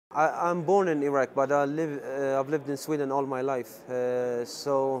I'm born in Iraq, but I've lived in Sweden all my life.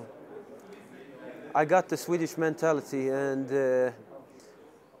 So I got the Swedish mentality, and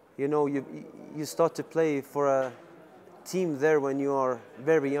you start to play for a team there when you are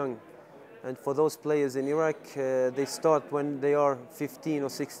very young. And for those players in Iraq, they start when they are 15 or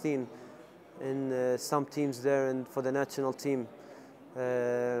 16 in some teams there and for the national team.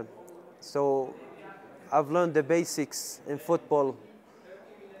 So I've learned the basics in football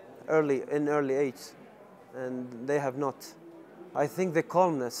early age, and they have not. I think the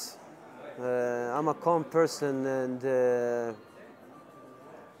calmness. I'm a calm person and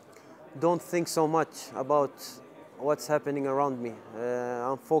don't think so much about what's happening around me.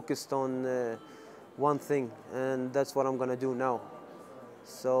 I'm focused on one thing, and that's what I'm gonna do now.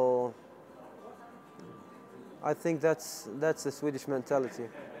 So I think that's the Swedish mentality.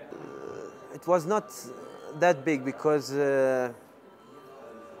 It was not that big because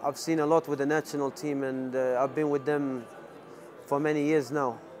I've seen a lot with the national team, and I've been with them for many years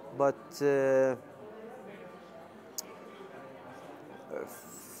now. But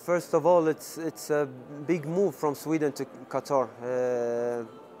first of all, it's a big move from Sweden to Qatar,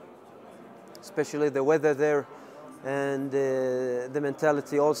 especially the weather there and the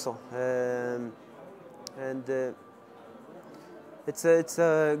mentality also. It's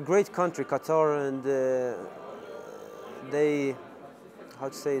a great country, Qatar, and they, how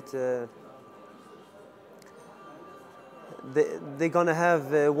to say it, they're gonna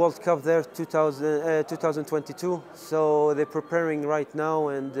have a World Cup there 2022, so they're preparing right now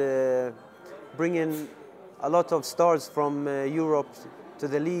and bringing a lot of stars from Europe to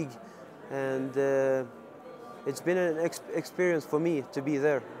the league, and it's been an experience for me to be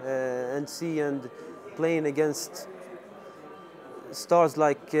there and see and playing against stars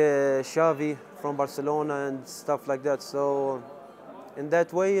like Xavi from Barcelona and stuff like that. So in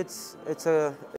that way, it's a